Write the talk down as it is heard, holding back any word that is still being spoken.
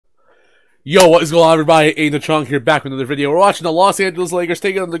Yo, what is going on, everybody? Aiden the Trunk here, back with another video. We're watching the Los Angeles Lakers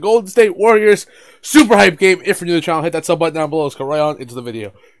taking on the Golden State Warriors. Super hype game. If you're new to the channel, hit that sub button down below. Let's go right on into the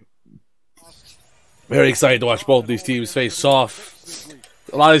video. Very excited to watch both these teams face off.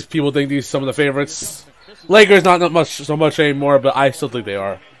 A lot of these people think these are some of the favorites. Lakers not so much anymore, but I still think they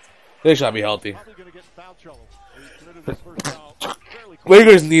are. They should be healthy.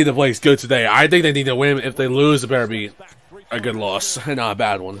 Lakers need to play good today. I think they need to win. If they lose, it better be a good loss and not a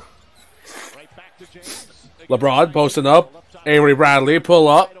bad one. LeBron posting up. Avery Bradley pull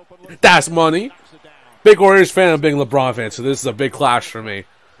up. That's money. Big Warriors fan, I'm a big LeBron fan, so this is a big clash for me.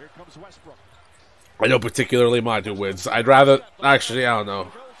 I know particularly my two wins. I'd rather, actually, I don't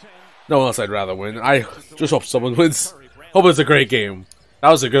know. No one else I'd rather win. I just hope someone wins. Hope it's a great game. That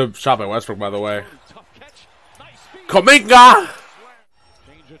was a good shot by Westbrook, by the way. Kuminga!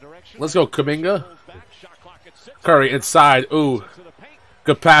 Let's go, Kuminga. Curry inside. Ooh.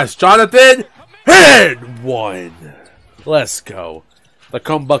 Good pass. Jonathan! Hit one! Let's go. The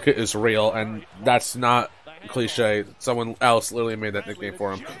cum bucket is real, and that's not cliche. Someone else literally made that nickname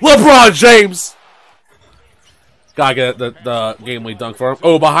for him. LeBron James! Gotta get the game lead dunk for him.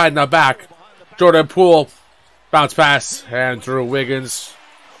 Oh, behind the back. Jordan Poole. Bounce pass. And Drew Wiggins.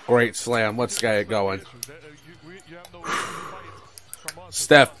 Great slam. Let's get it going.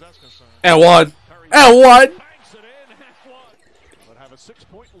 Steph. And one. And one.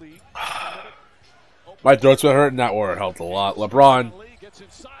 My throat's been hurting. That word helped a lot. LeBron.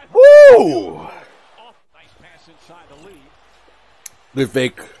 Woo! Good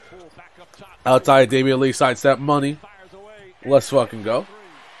fake. Outside Damian Lee sidestep money. Let's fucking go.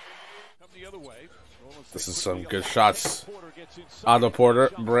 This is some good shots. On the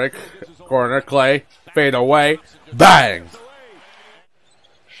Porter. Brick. Corner. Clay. Fade away. Bang!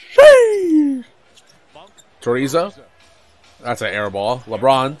 Sheesh! Teresa. That's an air ball.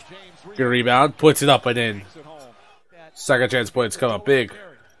 LeBron. Good rebound. Puts it up and in. Second chance points come up big.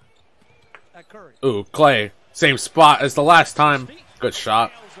 Ooh, Clay. Same spot as the last time. Good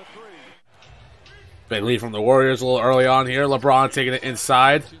shot. Big lead from the Warriors a little early on here. LeBron taking it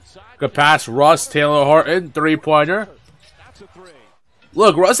inside. Good pass. Russ. Taylor Horton. Three-pointer.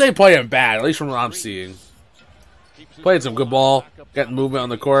 Look, Russ ain't playing bad, at least from what I'm seeing. Playing some good ball. Getting movement on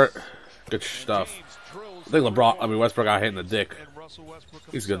the court. Good stuff. I think Westbrook got hit in the dick.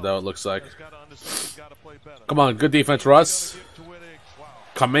 He's good, though, it looks like. Come on, good defense, Russ.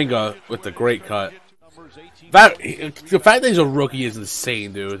 Kuminga with the great cut. The fact that he's a rookie is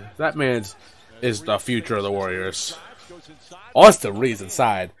insane, dude. That man is the future of the Warriors. Austin Reed's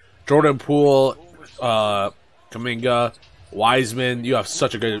inside. Jordan Poole, Kuminga, Wiseman. You have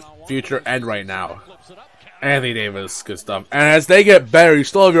such a good future, and right now. Anthony Davis, good stuff. And as they get better, you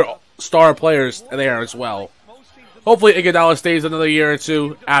still have your star players there as well. Hopefully Iguodala stays another year or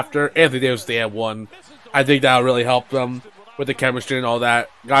two after. Anthony Davis, they have one. I think that'll really help them with the chemistry and all that.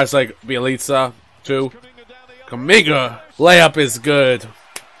 Guys like Bielitsa, too. Kuminga, layup is good.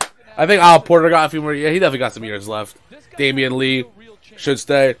 I think Al Porter got a few more. Yeah, he definitely got some years left. Damian Lee should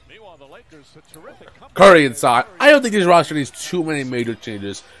stay. Curry inside. I don't think this roster needs too many major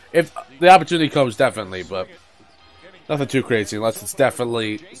changes. If the opportunity comes, definitely, but nothing too crazy unless it's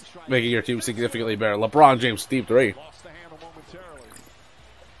definitely making your team significantly better. LeBron James, deep three.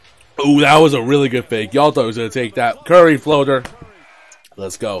 Ooh, that was a really good fake. Y'all thought he was going to take that. Curry floater.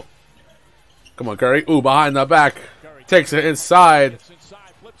 Let's go. Come on, Curry. Ooh, behind the back. Takes it inside.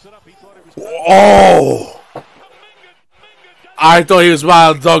 Oh! I thought he was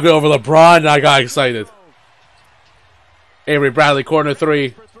about to dunk it over LeBron, and I got excited. Avery Bradley, corner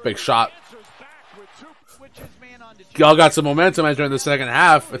three. Big shot. Y'all got some momentum entering the second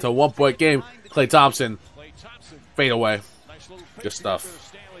half. It's a one-point game. Klay Thompson. Fade away. Good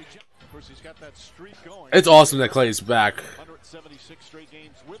stuff. It's awesome that Klay's back.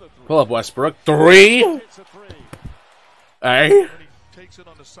 Pull up Westbrook. Three. Hey.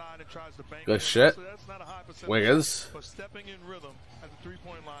 Good shit. Wiggins.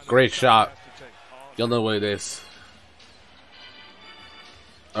 Great shot. You'll know what it is.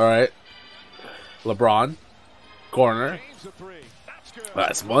 Alright. LeBron. Corner.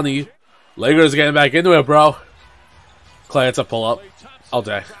 That's money. Lakers getting back into it, bro. Clay, it's a pull-up. All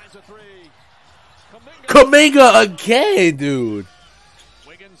day. Kuminga again, dude.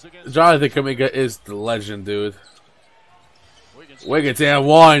 Jonathan Kuminga is the legend, dude. Wiggins and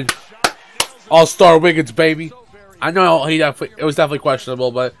one. All-star Wiggins, baby. I know it was definitely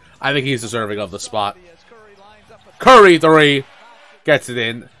questionable, but I think he's deserving of the spot. Curry three. Gets it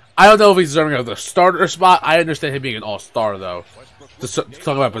in. I don't know if he's deserving of the starter spot. I understand him being an all-star, though. To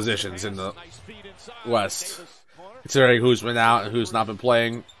talk about positions in the West. Considering who's been out and who's not been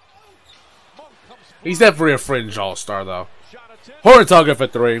playing. He's definitely a fringe all-star, though. Horton-Tucker for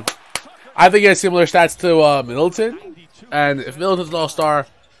 3. I think he has similar stats to Middleton. And if Middleton's an all-star,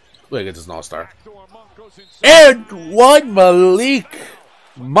 Wiggins is an all-star. And one Malik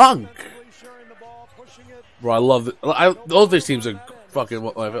Monk. Bro, I love it. All these teams are fucking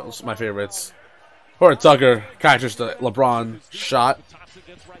my favorites. Horton-Tucker catches the LeBron shot.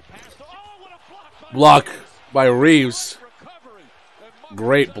 Block by Reeves.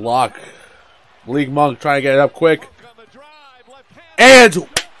 Great block. Malik Monk trying to get it up quick. And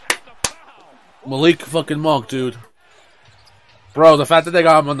Malik fucking Monk, dude. Bro, the fact that they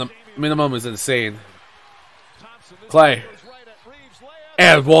got him on the minimum is insane. Clay.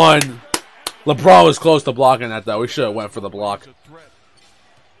 And one. LeBron was close to blocking that, though. We should have went for the block.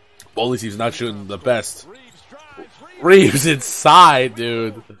 At least he's not shooting the best. Reeves inside,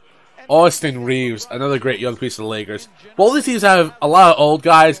 dude. Austin Reeves, another great young piece of the Lakers. Both these teams have a lot of old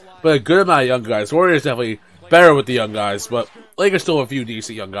guys, but a good amount of young guys. Warriors definitely better with the young guys, but Lakers still have a few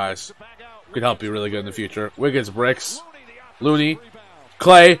decent young guys. Could help you really good in the future. Wiggins bricks. Looney.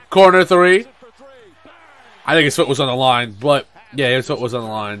 Clay, corner 3. I think his foot was on the line, but yeah, his foot was on the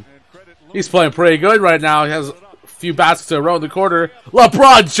line. He's playing pretty good right now. He has a few baskets in a row in the quarter.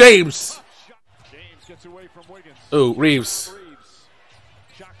 LeBron James! Ooh, Reeves.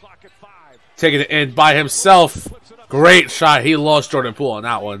 Taking it in by himself. Great shot. He lost Jordan Poole on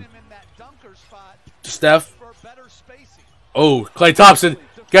that one. Steph. Oh, Klay Thompson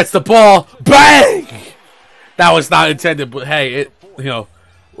gets the ball. Bang! That was not intended, but hey,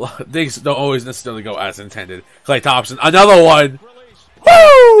 things don't always necessarily go as intended. Klay Thompson, another one.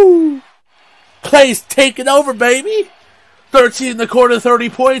 Woo! Klay's taking over, baby. 13 in the quarter, 30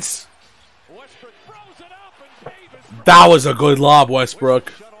 points. That was a good lob,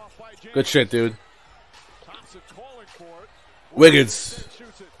 Westbrook. Good shit, dude. Wiggins.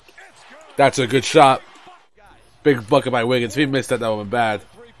 That's a good shot. Big bucket by Wiggins. If he missed that, that would have been bad.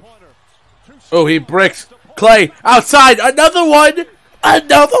 Oh, he bricks. Clay, outside. Another one.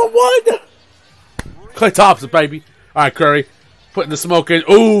 Another one. Klay Thompson, baby. All right, Curry. Putting the smoke in.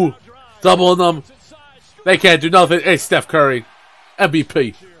 Ooh. Doubling them. They can't do nothing. Hey, Steph Curry.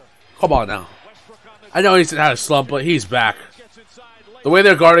 MVP. Come on now. I know he's had a slump, but he's back. The way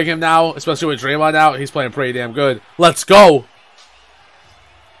they're guarding him now, especially with Draymond out, he's playing pretty damn good. Let's go.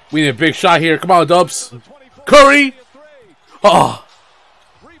 We need a big shot here. Come on, Dubs. Curry. Oh.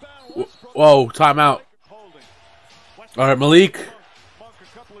 Whoa, timeout. All right, Malik.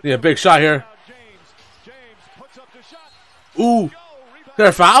 Need a big shot here. Ooh. Is there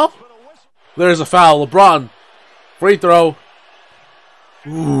a foul? There's a foul. LeBron. Free throw.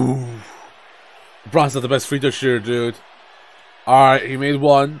 Ooh. LeBron's not the best free throw shooter, dude. Alright, he made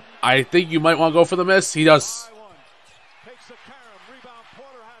one. I think you might want to go for the miss. He does.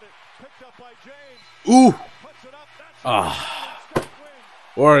 Ooh. Ah.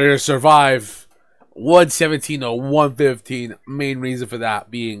 Warriors survive. 117 to 115. Main reason for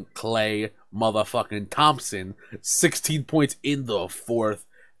that being Klay motherfucking Thompson. 16 points in the fourth.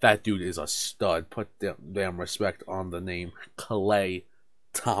 That dude is a stud. Put damn respect on the name KLAY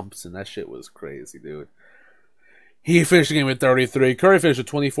Thompson. That shit was crazy, dude. He finished the game with 33. Curry finished with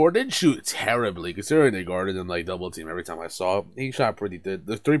 24. Didn't shoot terribly, considering they guarded him like double team every time I saw him. He shot pretty good.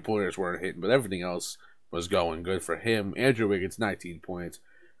 The 3-pointers weren't hitting, but everything else was going good for him. Andrew Wiggins, 19 points.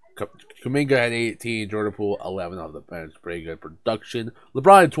 Kuminga had 18. Jordan Poole, 11 off the bench. Pretty good production.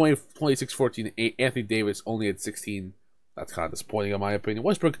 LeBron had 20, 26, 14, 8. Anthony Davis only had 16. That's kind of disappointing in my opinion.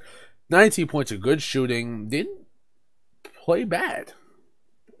 Westbrook, 19 points of good shooting. Didn't play bad.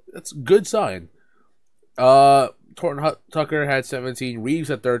 That's a good sign. Tucker had 17. Reeves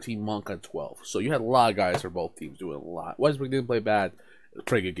had 13. Monk had 12. So you had a lot of guys for both teams doing a lot. Westbrook didn't play bad. It was a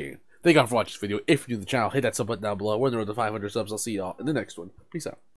pretty good game. Thank you all for watching this video. If you're new to the channel, hit that sub button down below. We're on the road to 500 subs. I'll see y'all in the next one. Peace out.